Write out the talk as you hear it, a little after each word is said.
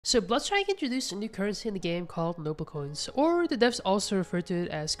So Bloodstrike introduced a new currency in the game called Noble Coins, or the devs also referred to it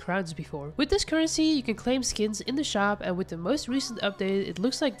as crowns before. With this currency, you can claim skins in the shop, and with the most recent update, it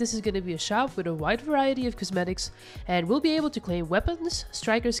looks like this is going to be a shop with a wide variety of cosmetics, and we'll be able to claim weapons,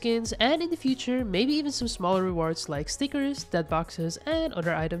 striker skins, and in the future, maybe even some smaller rewards like stickers, dead boxes, and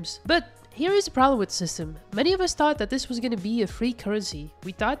other items. But here is the problem with the system. Many of us thought that this was going to be a free currency.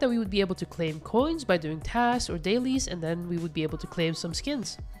 We thought that we would be able to claim coins by doing tasks or dailies, and then we would be able to claim some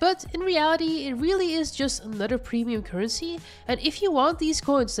skins. But in reality, it really is just another premium currency, and if you want these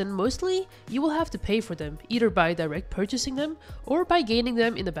coins, then mostly you will have to pay for them, either by direct purchasing them or by gaining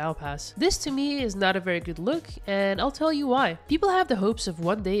them in the battle pass. This to me is not a very good look, and I'll tell you why. People have the hopes of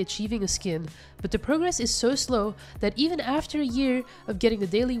one day achieving a skin, but the progress is so slow that even after a year of getting the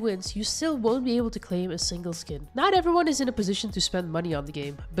daily wins, you still won't be able to claim a single skin. Not everyone is in a position to spend money on the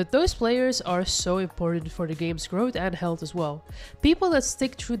game, but those players are so important for the game's growth and health as well. People that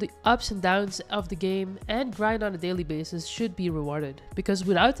stick through the ups and downs of the game and grind on a daily basis should be rewarded, because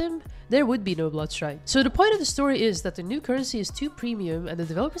without them, there would be no Bloodstrike. So the point of the story is that the new currency is too premium and the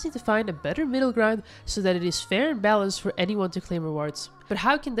developers need to find a better middle ground so that it is fair and balanced for anyone to claim rewards. But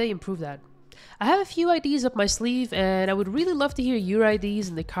how can they improve that? I have a few ideas up my sleeve, and I would really love to hear your ideas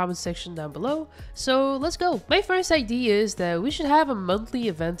in the comment section down below, so let's go. My first idea is that we should have a monthly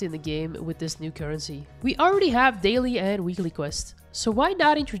event in the game with this new currency. We already have daily and weekly quests, so why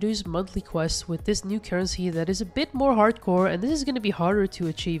not introduce monthly quests with this new currency that is a bit more hardcore, and this is going to be harder to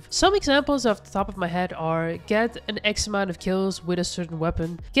achieve. Some examples off the top of my head are get an X amount of kills with a certain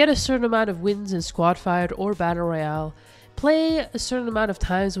weapon, get a certain amount of wins in squad fight or battle royale, play a certain amount of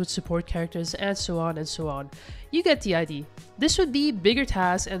times with support characters, and so on and so on. You get the idea. This would be bigger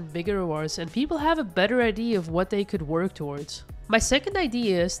tasks and bigger rewards, and people have a better idea of what they could work towards. My second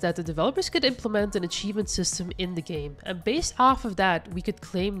idea is that the developers could implement an achievement system in the game, and based off of that, we could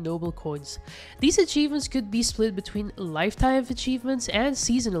claim noble coins. These achievements could be split between lifetime achievements and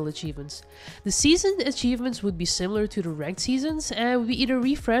seasonal achievements. The season achievements would be similar to the ranked seasons and would be either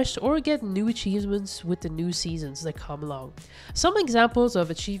refreshed or get new achievements with the new seasons that come along. Some examples of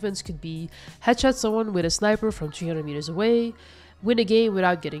achievements could be headshot someone with a sniper from 300 meters away, win a game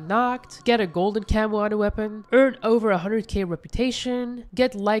without getting knocked, get a golden camo on a weapon, earn over 100k reputation,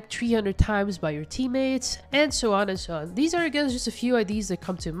 get liked 300 times by your teammates, and so on and so on. These are again just a few ideas that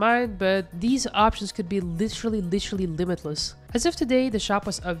come to mind, but these options could be literally limitless. As of today, the shop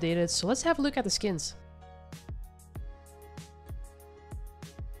was updated, so let's have a look at the skins.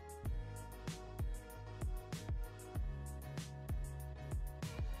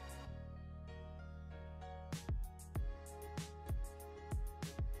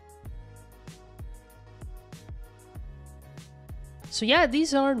 So yeah,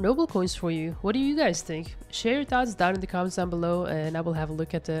 these are noble coins for you. What do you guys think? Share your thoughts down in the comments down below, and I will have a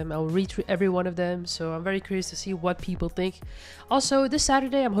look at them. I will read through every one of them, so I'm very curious to see what people think. Also, this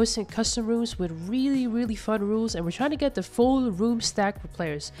Saturday I'm hosting custom rooms with really fun rules, and we're trying to get the full room stacked for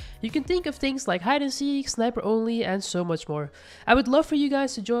players. You can think of things like hide and seek, sniper only, and so much more. I would love for you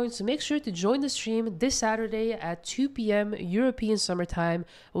guys to join, so make sure to join the stream this Saturday at 2 PM European summertime.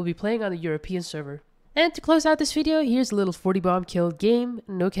 We'll be playing on the European server. And to close out this video, here's a little 40 bomb kill game,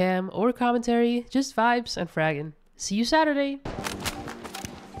 no cam or commentary, just vibes and fragging. See you Saturday!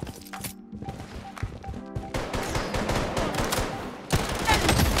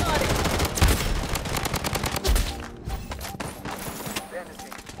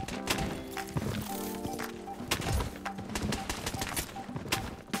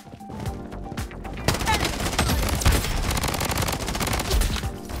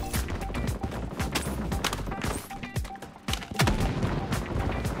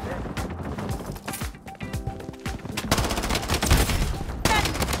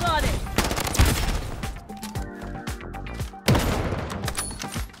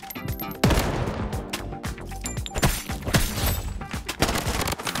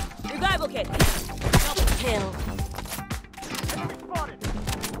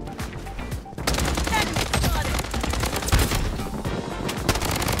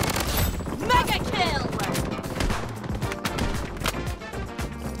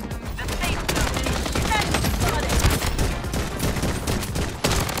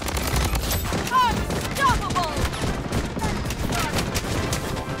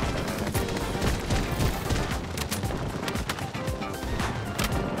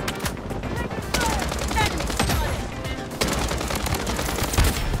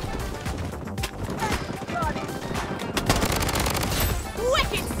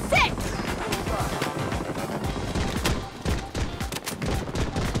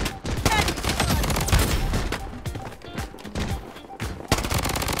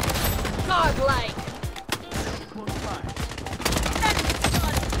 Godlike.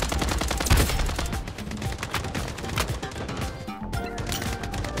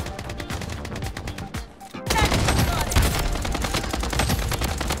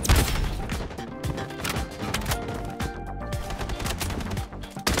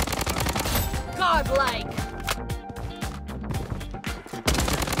 Godlike.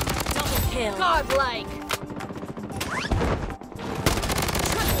 Double kill. Godlike.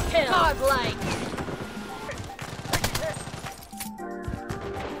 Triple kill. Godlike.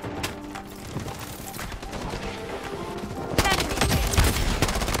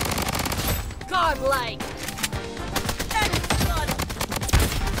 Godlike.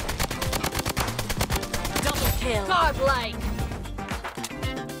 Double kill. Godlike.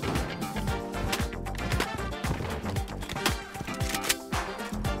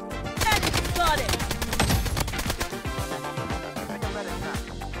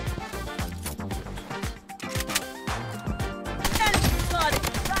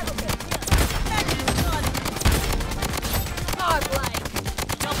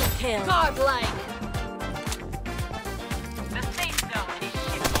 Kill. Godlike. The safe zone is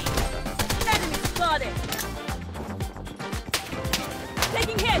shifting. Enemy spotted.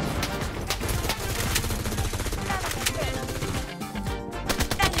 Taking hits.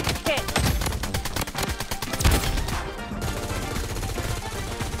 Enemy hit.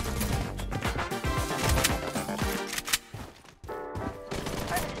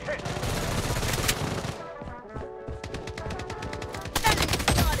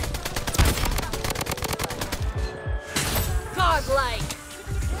 Godlike.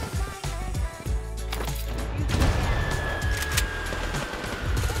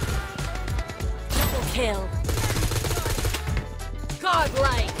 Double kill.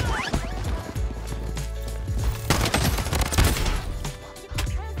 Godlike.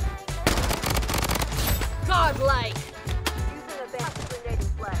 Godlike. Using a vaccinating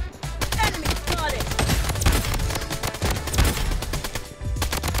flag. Enemy spotted.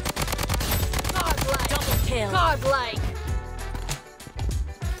 Godlike. Double kill. Godlike.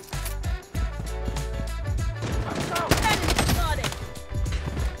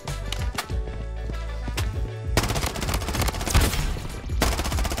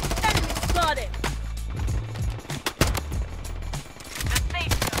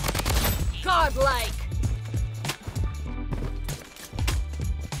 Godlike.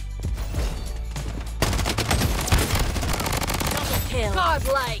 Double kill.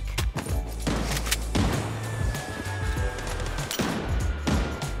 Godlike.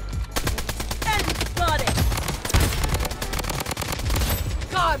 Enemy spotted.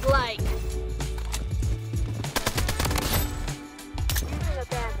 Godlike. Using a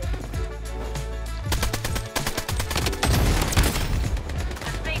bandit.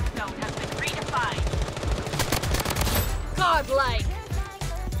 The safe zone has been redefined. Godlike.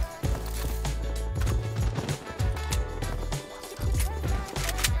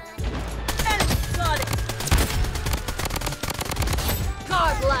 Enemy spotted.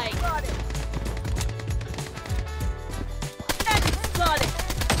 Godlike. Enemy spotted.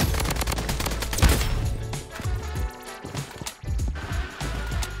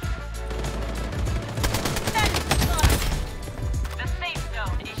 Enemy spotted. The safe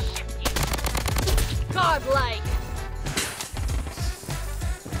zone is shifting. Godlike.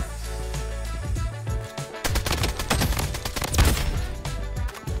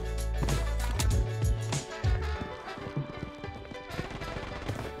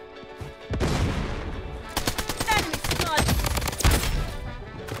 Enemy spotted.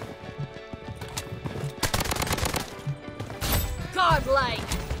 Godlike.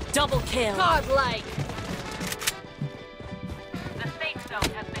 Double kill. Godlike. The safe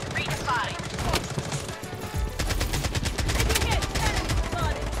zone has been redefined. Taking hit. Enemy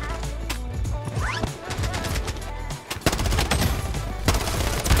spotted.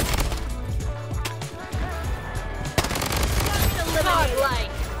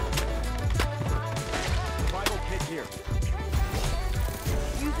 Godlike. Survival kit here.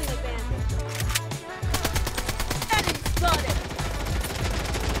 Using a bandit. Enemy spotted.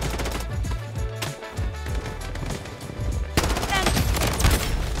 Enemy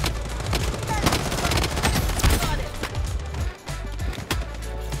spotted.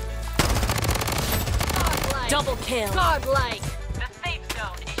 Godlike. Double kill. Godlike. The safe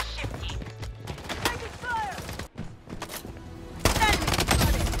zone is shifting. Taking fire. Enemy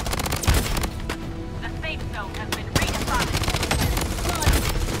spotted. The safe zone has been redefined.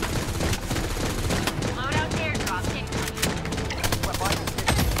 Loadout airdrop incoming.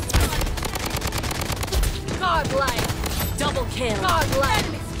 Godlike. Double kill. Godlike.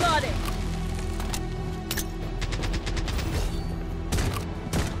 Enemy spotted.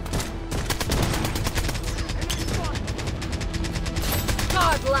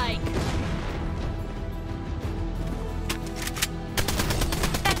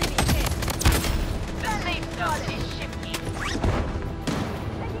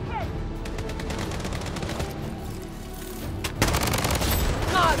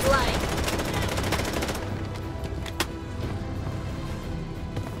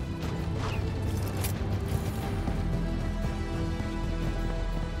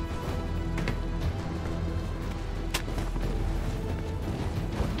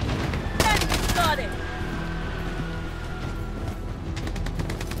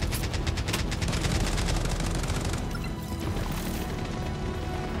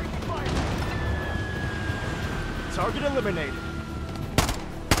 Target eliminated.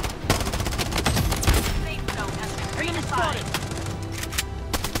 Safe zone has been redefined.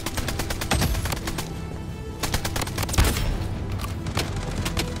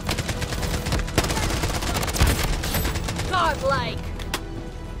 Godlike!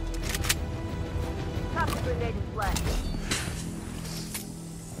 Toxic grenade in play.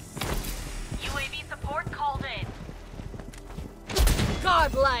 UAV support called in.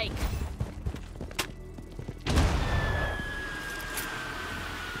 Godlike!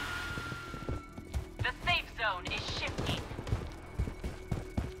 The safe zone is shifting.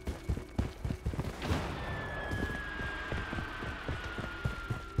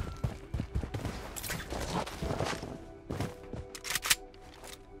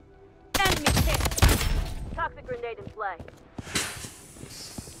 Enemy hit. Toxic grenade in play.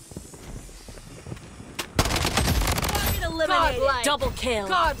 Target eliminated. Godlike. Double kill.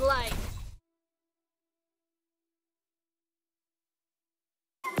 Godlike.